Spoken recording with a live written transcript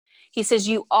He says,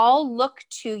 you all look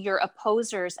to your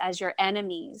opposers as your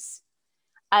enemies,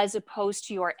 as opposed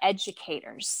to your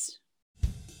educators.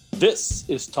 This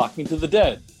is Talking to the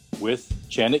Dead with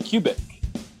Janet Kubik.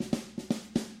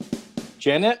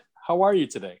 Janet, how are you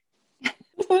today?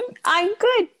 I'm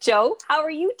good, Joe. How are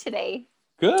you today?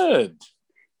 Good.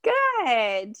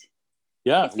 Good.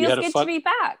 Yeah, it feels good to be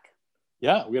back.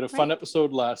 Yeah, we had a fun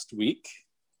episode last week.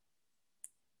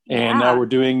 And now we're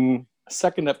doing a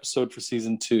second episode for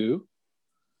season 2.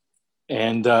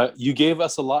 And you gave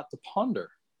us a lot to ponder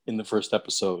in the first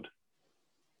episode.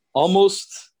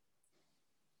 Almost,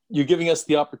 you're giving us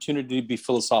the opportunity to be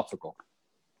philosophical.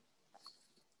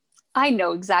 I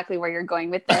know exactly where you're going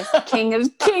with this. King of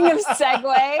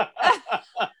segue.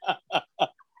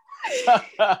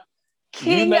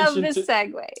 King of the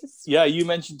segues. Yeah, you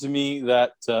mentioned to me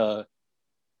that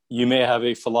you may have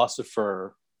a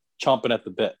philosopher chomping at the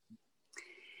bit.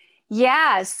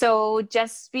 Yeah, so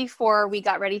just before we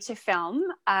got ready to film,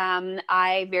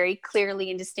 I very clearly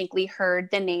and distinctly heard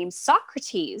the name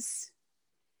Socrates.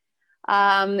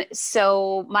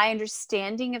 So my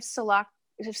understanding of Socrates,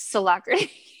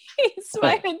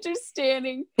 my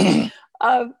understanding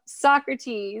of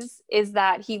Socrates is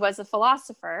that he was a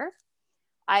philosopher.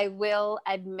 I will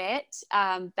admit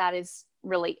that is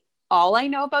really all I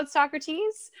know about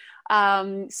Socrates.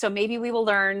 So maybe we will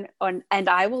learn, and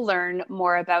I will learn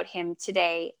more about him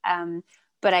today.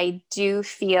 But I do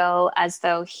feel as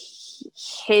though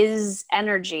his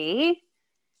energy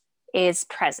is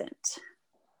present.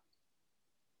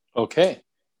 Okay.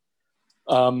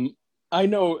 I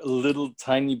know a little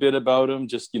tiny bit about him.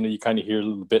 Just, you kind of hear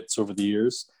little bits over the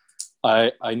years.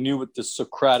 I knew what the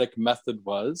Socratic method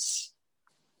was,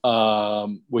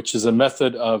 which is a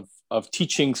method of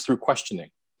teaching through questioning.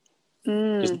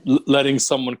 Just letting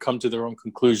someone come to their own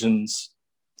conclusions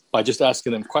by just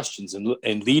asking them questions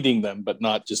and leading them, but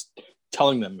not just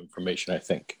telling them information, I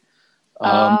think.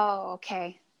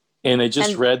 Okay. And I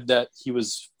just read that he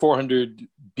was 400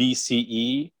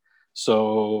 BCE,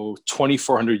 so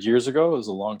 2,400 years ago. It was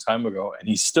a long time ago, and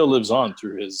he still lives on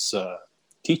through his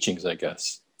teachings, I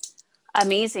guess.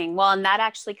 Amazing. Well, and that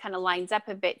actually kind of lines up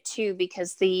a bit too,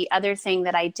 because the other thing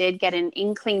that I did get an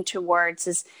inkling towards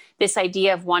is this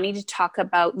idea of wanting to talk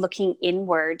about looking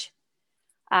inward.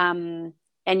 And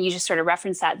you just sort of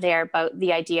referenced that there about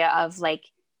the idea of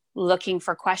like looking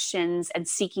for questions and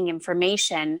seeking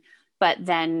information, but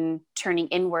then turning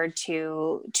inward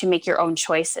to make your own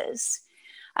choices.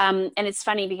 And it's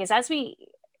funny because as we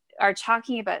are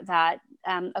talking about that,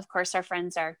 of course, our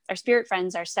spirit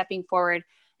friends are stepping forward.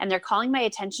 And they're calling my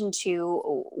attention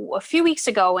to a few weeks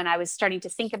ago when I was starting to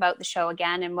think about the show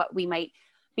again and what we might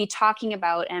be talking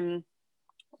about. And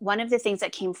one of the things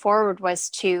that came forward was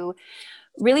to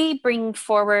really bring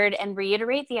forward and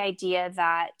reiterate the idea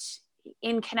that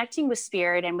in connecting with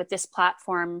spirit and with this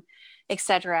platform,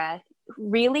 etc.,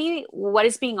 really what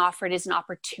is being offered is an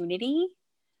opportunity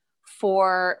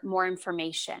for more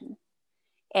information.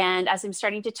 And as I'm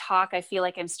starting to talk, I feel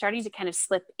like I'm starting to kind of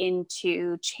slip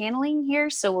into channeling here.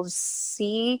 So we'll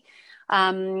see.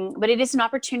 But it is an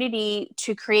opportunity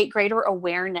to create greater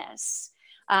awareness.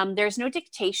 There's no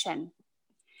dictation.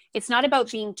 It's not about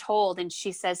being told. And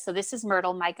she says, so this is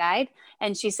Myrtle, my guide.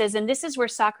 And she says, and this is where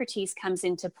Socrates comes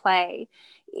into play.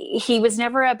 He was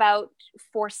never about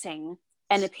forcing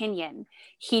an opinion.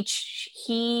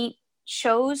 He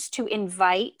chose to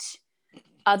invite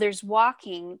others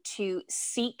walking to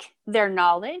seek their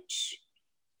knowledge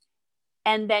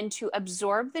and then to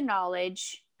absorb the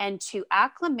knowledge and to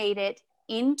acclimate it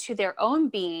into their own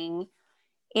being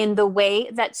in the way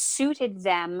that suited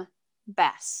them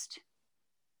best.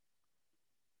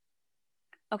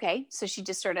 Okay, so she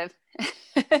just sort of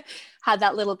had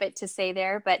that little bit to say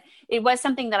there, but it was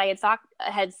something that I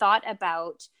had thought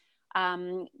about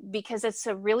because it's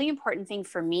a really important thing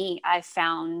for me, I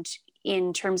found,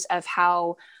 in terms of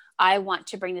how I want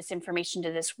to bring this information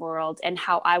to this world and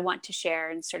how I want to share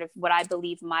and sort of what I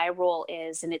believe my role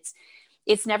is. And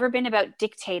it's never been about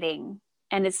dictating,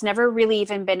 and it's never really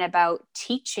even been about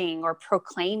teaching or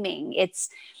proclaiming.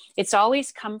 It's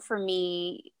always come for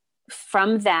me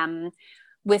from them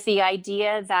with the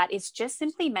idea that it's just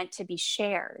simply meant to be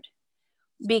shared,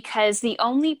 because the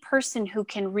only person who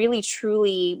can really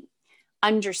truly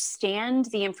understand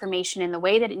the information in the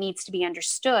way that it needs to be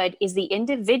understood is the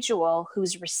individual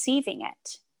who's receiving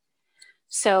it.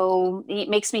 So it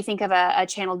makes me think of a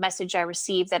channeled message I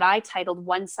received that I titled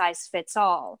One Size Fits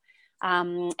All.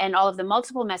 And all of the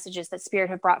multiple messages that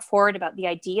Spirit have brought forward about the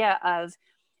idea of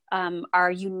our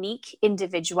unique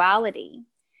individuality,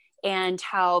 and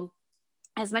how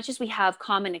as much as we have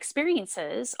common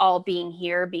experiences, all being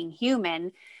here, being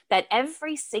human, that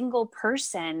every single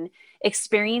person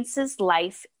experiences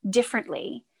life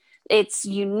differently. It's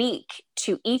unique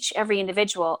to every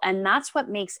individual. And that's what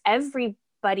makes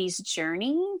everybody's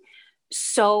journey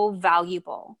so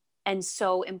valuable and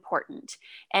so important.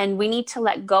 And we need to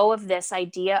let go of this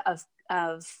idea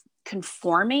of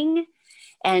conforming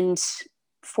and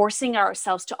forcing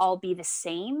ourselves to all be the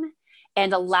same,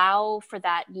 and allow for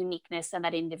that uniqueness and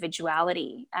that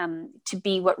individuality to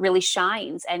be what really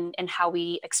shines, and how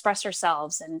we express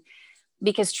ourselves. And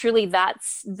because truly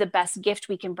that's the best gift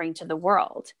we can bring to the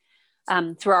world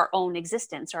through our own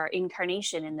existence or our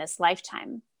incarnation in this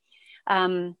lifetime.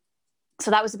 So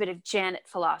that was a bit of Janet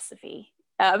philosophy,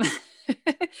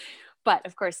 but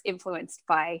of course influenced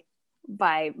by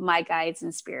my guides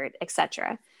and spirit,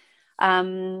 etc.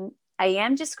 I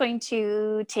am just going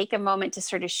to take a moment to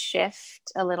sort of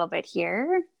shift a little bit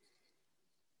here.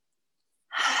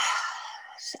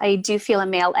 I do feel a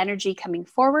male energy coming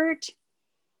forward.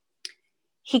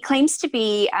 He claims to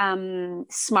be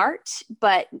smart,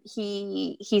 but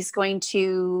he's going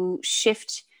to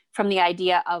shift from the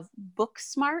idea of book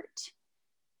smart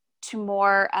to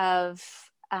more of,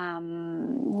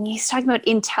 he's talking about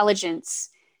intelligence,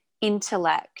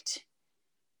 intellect.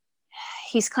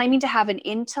 He's claiming to have an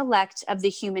intellect of the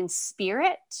human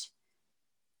spirit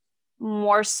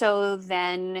more so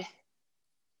than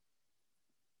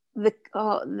the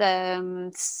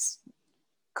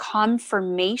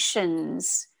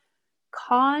conformations,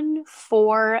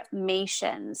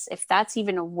 if that's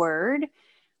even a word,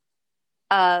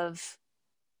 of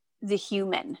the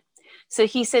human. So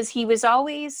he says he was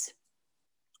always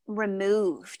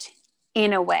removed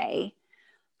in a way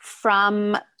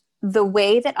from the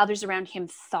way that others around him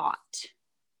thought.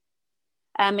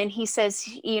 And he says,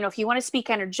 if you want to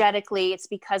speak energetically, it's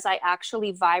because I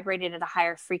actually vibrated at a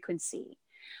higher frequency.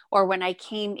 Or when I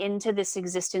came into this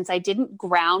existence, I didn't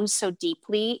ground so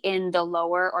deeply in the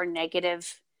lower or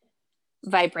negative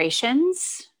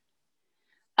vibrations.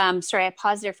 Sorry, I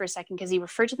paused there for a second because he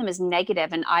referred to them as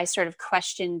negative, and I sort of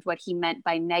questioned what he meant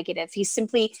by negative. He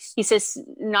says,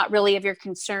 not really of your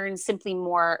concern, simply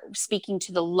more speaking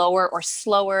to the lower or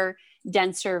slower,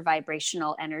 denser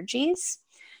vibrational energies.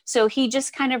 So he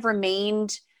just kind of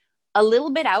remained a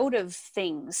little bit out of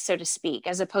things, so to speak,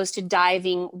 as opposed to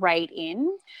diving right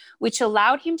in, which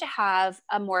allowed him to have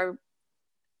a more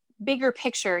bigger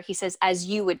picture, he says, as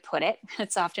you would put it.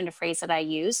 It's often a phrase that I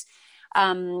use.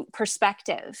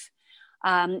 Perspective.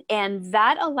 And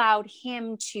that allowed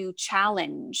him to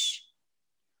challenge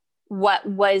what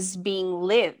was being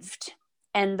lived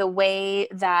and the way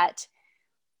that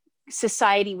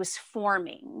society was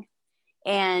forming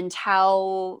and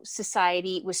how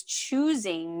society was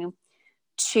choosing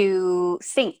to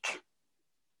think.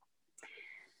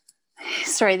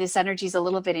 Sorry, this energy is a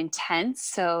little bit intense,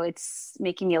 so it's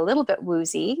making me a little bit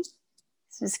woozy.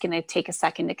 So I'm just going to take a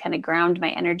second to kind of ground my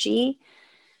energy,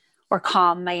 or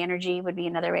calm my energy would be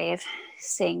another way of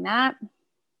saying that.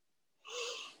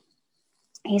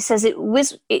 He says it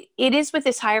is with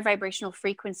this higher vibrational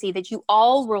frequency that you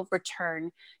all will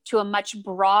return to a much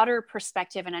broader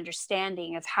perspective and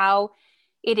understanding of how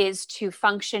it is to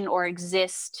function or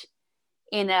exist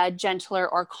in a gentler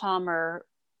or calmer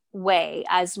way,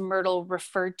 as Myrtle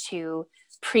referred to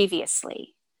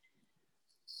previously.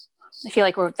 I feel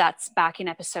like that's back in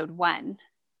episode 1,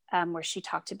 where she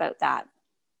talked about that.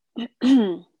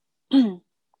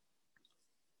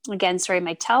 Again, sorry,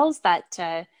 my tells that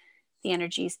the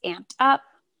energy's amped up.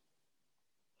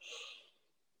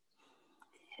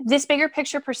 This bigger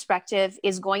picture perspective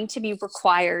is going to be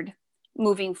required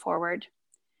moving forward.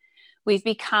 We've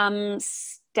become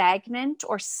stagnant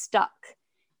or stuck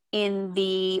in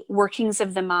the workings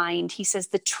of the mind. He says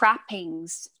the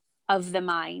trappings of the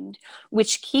mind,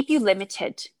 which keep you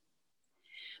limited,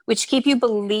 which keep you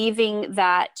believing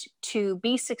that to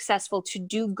be successful, to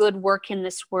do good work in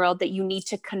this world, that you need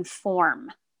to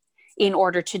conform in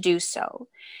order to do so.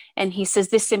 And he says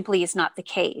this simply is not the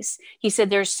case. He said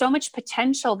there's so much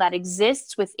potential that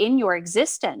exists within your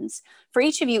existence for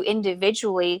each of you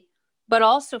individually, but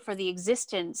also for the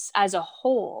existence as a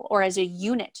whole, or as a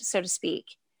unit, so to speak,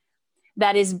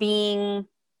 that is being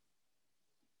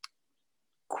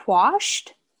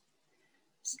quashed.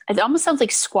 It almost sounds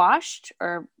like squashed,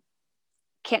 or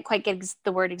can't quite get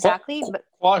the word exactly.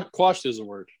 But quashed is a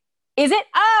word. Is it?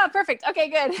 Perfect. Okay,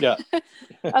 good. Yeah.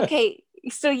 Okay.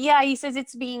 So yeah, he says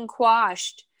it's being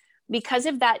quashed because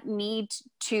of that need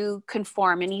to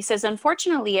conform. And he says,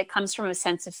 unfortunately, it comes from a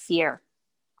sense of fear.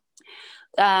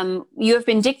 You have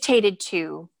been dictated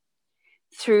to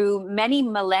through many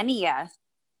millennia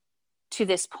to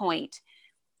this point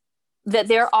that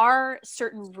there are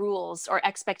certain rules or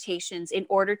expectations in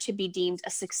order to be deemed a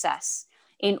success,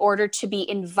 in order to be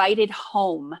invited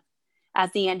home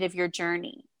at the end of your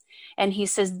journey. And he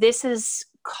says, this has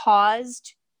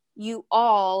caused you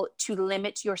all to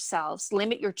limit yourselves,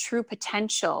 limit your true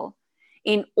potential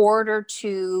in order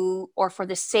to, or for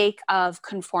the sake of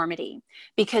conformity,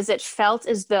 because it felt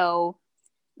as though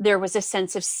there was a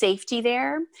sense of safety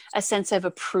there, a sense of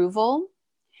approval.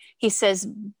 He says,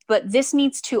 but this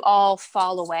needs to all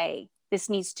fall away. This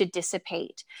needs to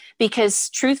dissipate, because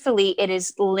truthfully, it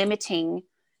is limiting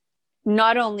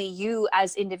not only you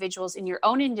as individuals in your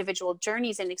own individual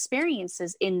journeys and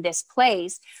experiences in this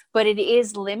place, but it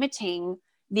is limiting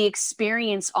the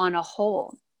experience on a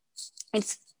whole.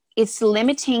 It's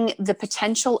limiting the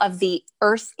potential of the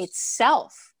earth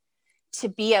itself to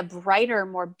be a brighter,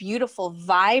 more beautiful,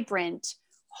 vibrant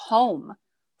home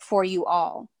for you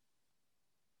all.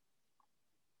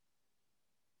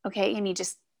 Okay, and he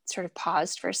just sort of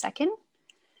paused for a second.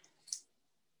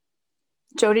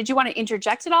 Joe, did you want to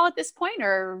interject at all at this point,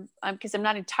 or because I'm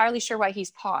not entirely sure why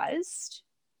he's paused?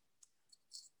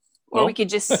 Or we could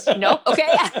just, no?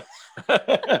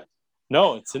 Okay.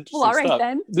 No, it's interesting. Well, all right stuff.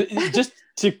 then. Just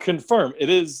to confirm, it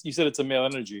is, you said it's a male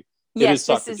energy. Yes, it is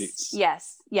Socrates.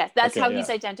 Yes. That's how he's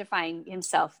identifying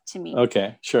himself to me.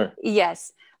 Okay, sure.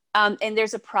 Yes. And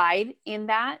there's a pride in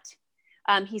that.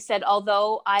 He said,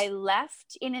 although I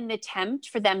left in an attempt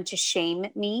for them to shame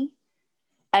me,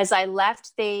 as I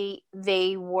left,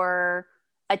 they were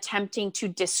attempting to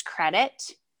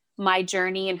discredit my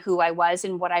journey and who I was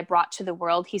and what I brought to the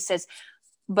world. He says,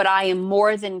 but I am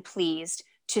more than pleased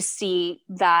to see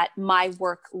that my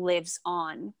work lives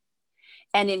on.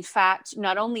 And in fact,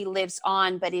 not only lives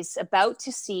on, but is about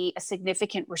to see a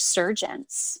significant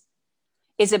resurgence,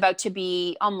 is about to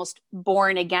be almost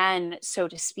born again, so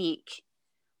to speak,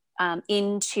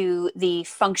 into the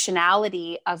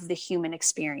functionality of the human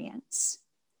experience.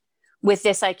 With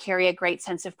this, I carry a great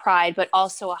sense of pride, but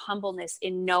also a humbleness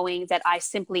in knowing that I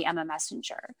simply am a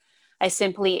messenger. I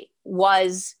simply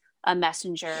was a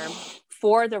messenger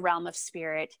for the realm of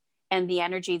spirit and the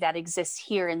energy that exists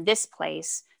here in this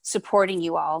place, supporting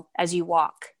you all as you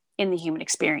walk in the human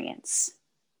experience.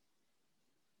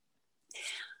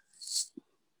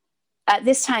 At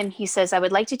this time, he says, I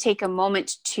would like to take a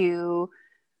moment to,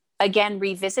 again,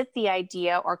 revisit the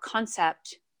idea or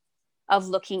concept of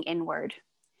looking inward.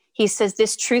 He says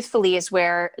this truthfully is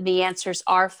where the answers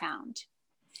are found.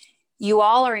 You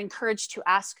all are encouraged to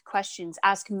ask questions,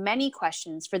 ask many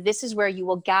questions, for this is where you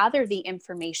will gather the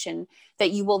information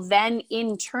that you will then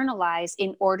internalize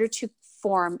in order to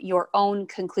form your own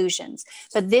conclusions.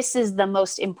 But this is the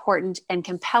most important and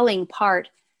compelling part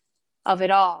of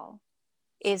it all,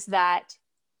 is that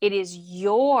it is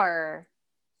your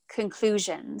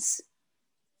conclusions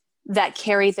that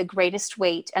carry the greatest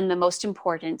weight and the most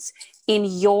importance in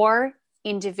your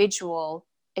individual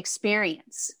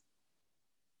experience.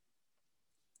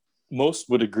 Most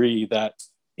would agree that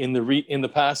in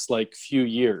the past few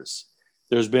years,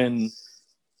 there's been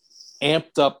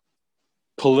amped up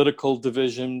political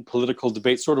division, political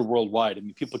debate, sort of worldwide. I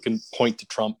mean, people can point to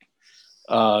Trump,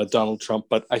 Donald Trump,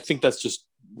 but I think that's just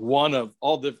one of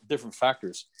all the different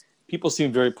factors. People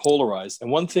seem very polarized.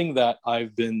 And one thing that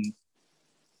I've been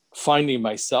finding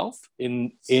myself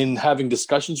in having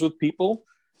discussions with people,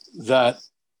 that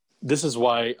this is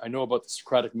why I know about the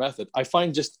Socratic method. I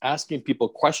find just asking people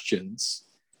questions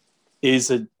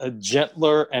is a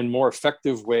gentler and more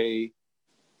effective way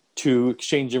to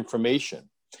exchange information.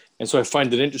 And so I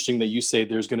find it interesting that you say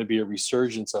there's going to be a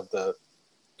resurgence of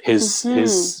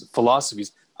his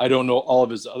philosophies. I don't know all of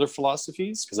his other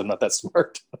philosophies because I'm not that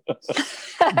smart.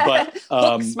 But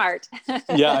book smart.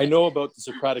 Yeah, I know about the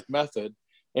Socratic method.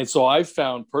 And so I've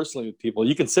found personally with people,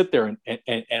 you can sit there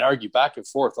and argue back and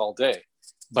forth all day.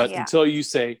 But until you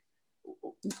say,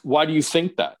 why do you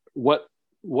think that? What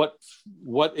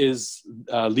is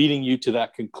leading you to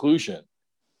that conclusion?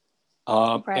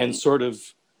 Right. And sort of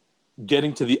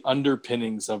getting to the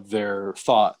underpinnings of their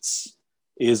thoughts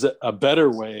is a better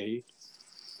way.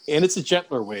 And it's a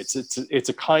gentler way. It's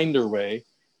a kinder way,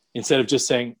 instead of just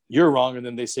saying, you're wrong. And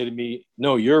then they say to me,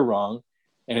 no, you're wrong.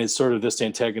 And it's sort of this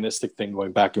antagonistic thing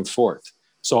going back and forth.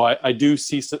 So I do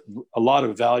see a lot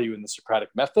of value in the Socratic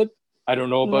method. I don't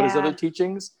know about his other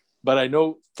teachings, but I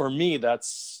know for me,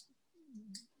 that's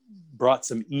brought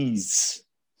some ease.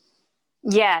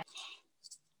 Yeah.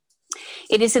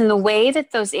 It is in the way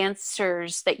that those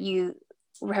answers that you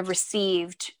have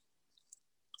received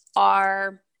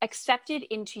are accepted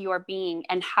into your being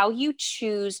and how you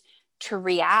choose to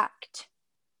react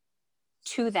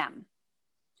to them,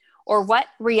 or what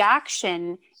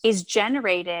reaction is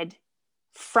generated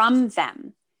from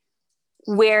them,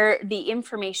 where the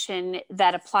information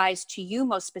that applies to you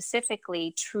most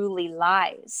specifically truly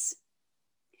lies.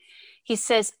 He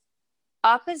says,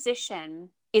 opposition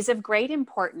is of great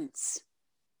importance.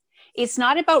 It's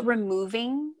not about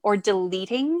removing or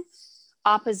deleting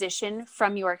opposition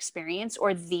from your experience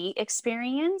or the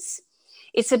experience.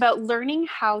 It's about learning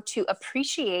how to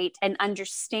appreciate and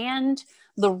understand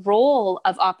the role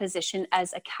of opposition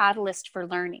as a catalyst for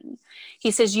learning.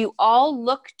 He says, you all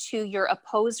look to your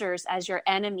opposers as your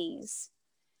enemies,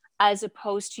 as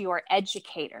opposed to your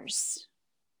educators.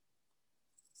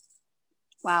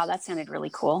 Wow, that sounded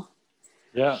really cool.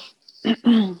 Yeah.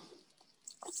 I'm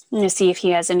going to see if he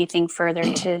has anything further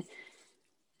to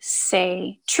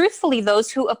say. Truthfully,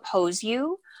 those who oppose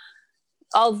you,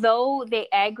 although they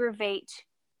aggravate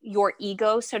your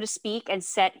ego, so to speak, and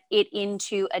set it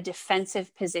into a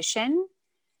defensive position,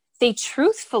 they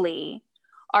truthfully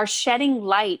are shedding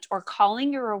light or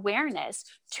calling your awareness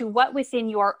to what within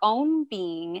your own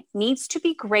being needs to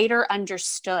be greater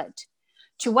understood,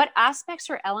 to what aspects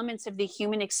or elements of the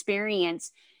human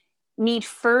experience need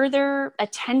further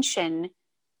attention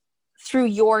through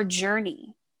your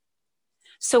journey.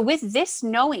 So with this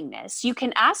knowingness, you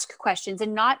can ask questions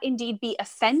and not indeed be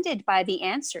offended by the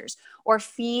answers or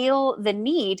feel the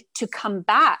need to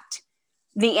combat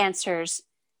the answers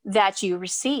that you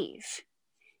receive.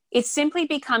 It simply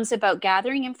becomes about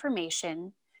gathering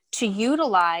information to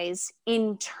utilize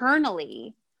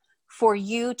internally for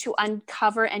you to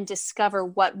uncover and discover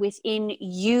what within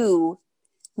you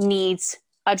needs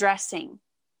addressing,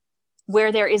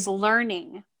 where there is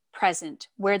learning present,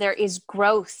 where there is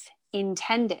growth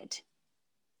intended.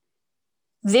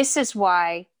 This is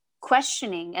why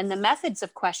questioning and the methods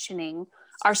of questioning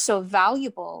are so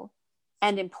valuable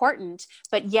and important,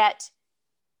 but yet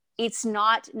it's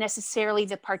not necessarily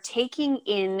the partaking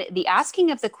in the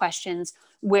asking of the questions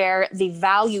where the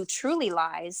value truly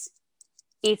lies.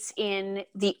 It's in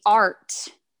the art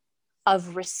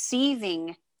of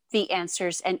receiving the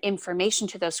answers and information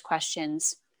to those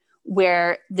questions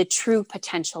where the true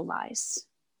potential lies.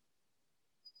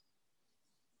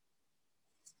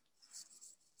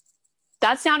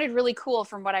 That sounded really cool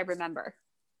from what I remember.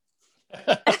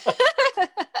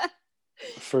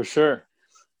 For sure.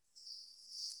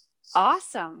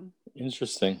 Awesome.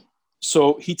 Interesting.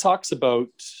 So he talks about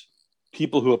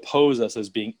people who oppose us as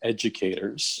being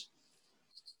educators.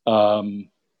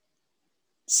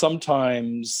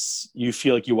 Sometimes you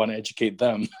feel like you want to educate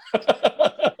them.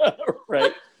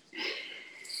 Right?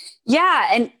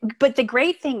 Yeah. But the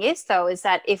great thing is, though, is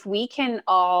that if we can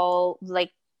all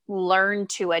learn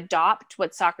to adopt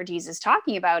what Socrates is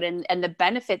talking about and the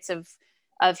benefits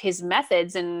of his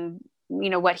methods and,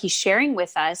 what he's sharing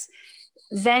with us,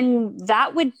 then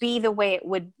that would be the way it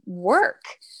would work,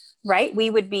 right? We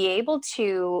would be able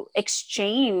to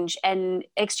exchange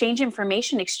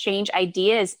information, exchange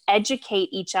ideas, educate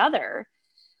each other,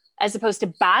 as opposed to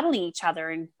battling each other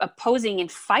and opposing and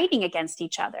fighting against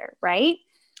each other, right?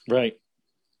 Right.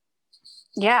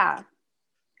 Yeah.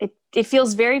 It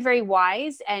feels very, very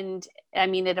wise. And I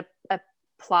mean, it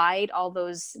applied all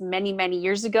those many, many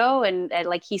years ago. And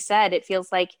like he said, it feels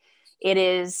like it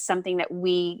is something that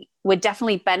we would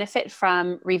definitely benefit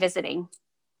from revisiting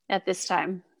at this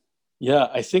time. Yeah,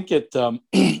 I think it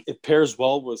it pairs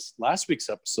well with last week's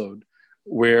episode,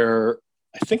 where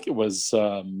I think it was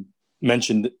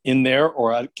mentioned in there,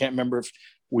 or I can't remember if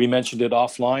we mentioned it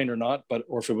offline or not,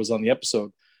 or if it was on the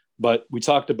episode. But we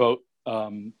talked about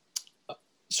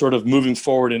sort of moving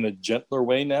forward in a gentler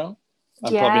way now.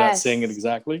 I'm probably not saying it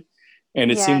exactly.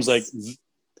 And it seems like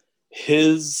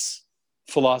his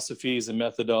philosophies and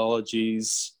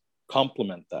methodologies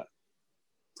complement that.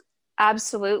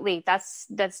 Absolutely. That's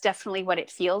definitely what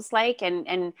it feels like.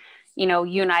 And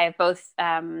you and I have both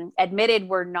admitted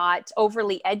we're not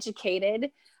overly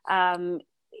educated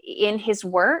in his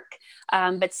work,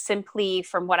 but simply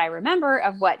from what I remember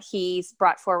of what he's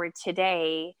brought forward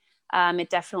today, it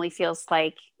definitely feels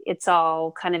like it's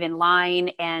all kind of in line,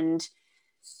 and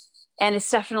it's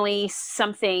definitely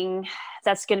something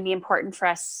that's going to be important for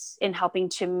us in helping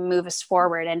to move us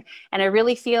forward. And I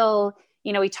really feel,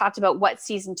 we talked about what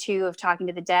season 2 of Talking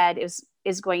to the Dead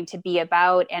is going to be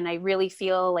about. And I really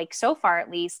feel like, so far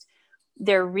at least,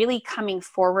 they're really coming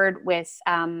forward with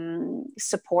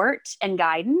support and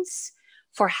guidance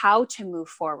for how to move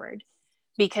forward,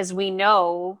 because we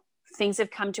know things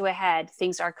have come to a head.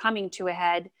 Things are coming to a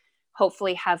head,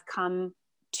 hopefully have come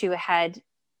to a head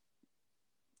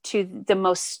to the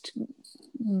most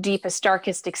deepest,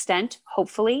 darkest extent,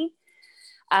 hopefully.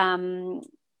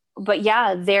 but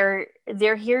yeah, they're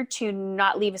here to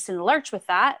not leave us in the lurch with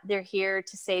that. They're here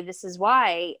to say this is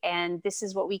why, and this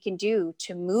is what we can do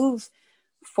to move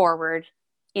forward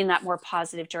in that more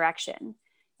positive direction.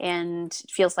 And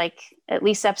it feels like at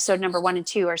least episode number 1 and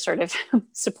 2 are sort of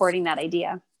supporting that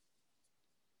idea.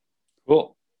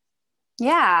 Cool.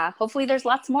 Yeah, hopefully there's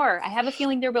lots more. I have a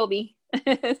feeling there will be.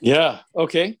 Yeah.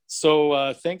 Okay.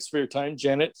 So thanks for your time,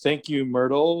 Janet. Thank you,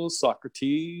 Myrtle,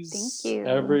 Socrates, Thank you.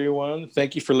 everyone.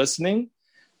 Thank you for listening.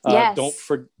 Yes. Don't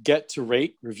forget to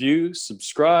rate, review,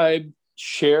 subscribe,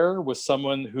 share with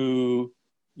someone who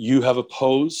you have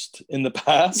opposed in the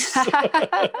past.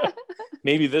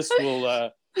 Maybe this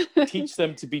will teach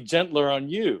them to be gentler on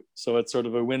you. So it's sort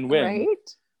of a win-win.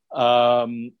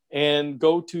 Right. And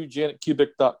go to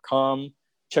janetkubick.com.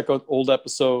 Check out old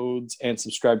episodes and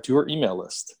subscribe to our email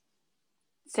list.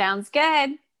 Sounds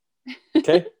good.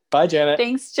 Okay. Bye, Janet.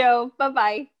 Thanks, Joe.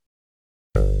 Bye-bye.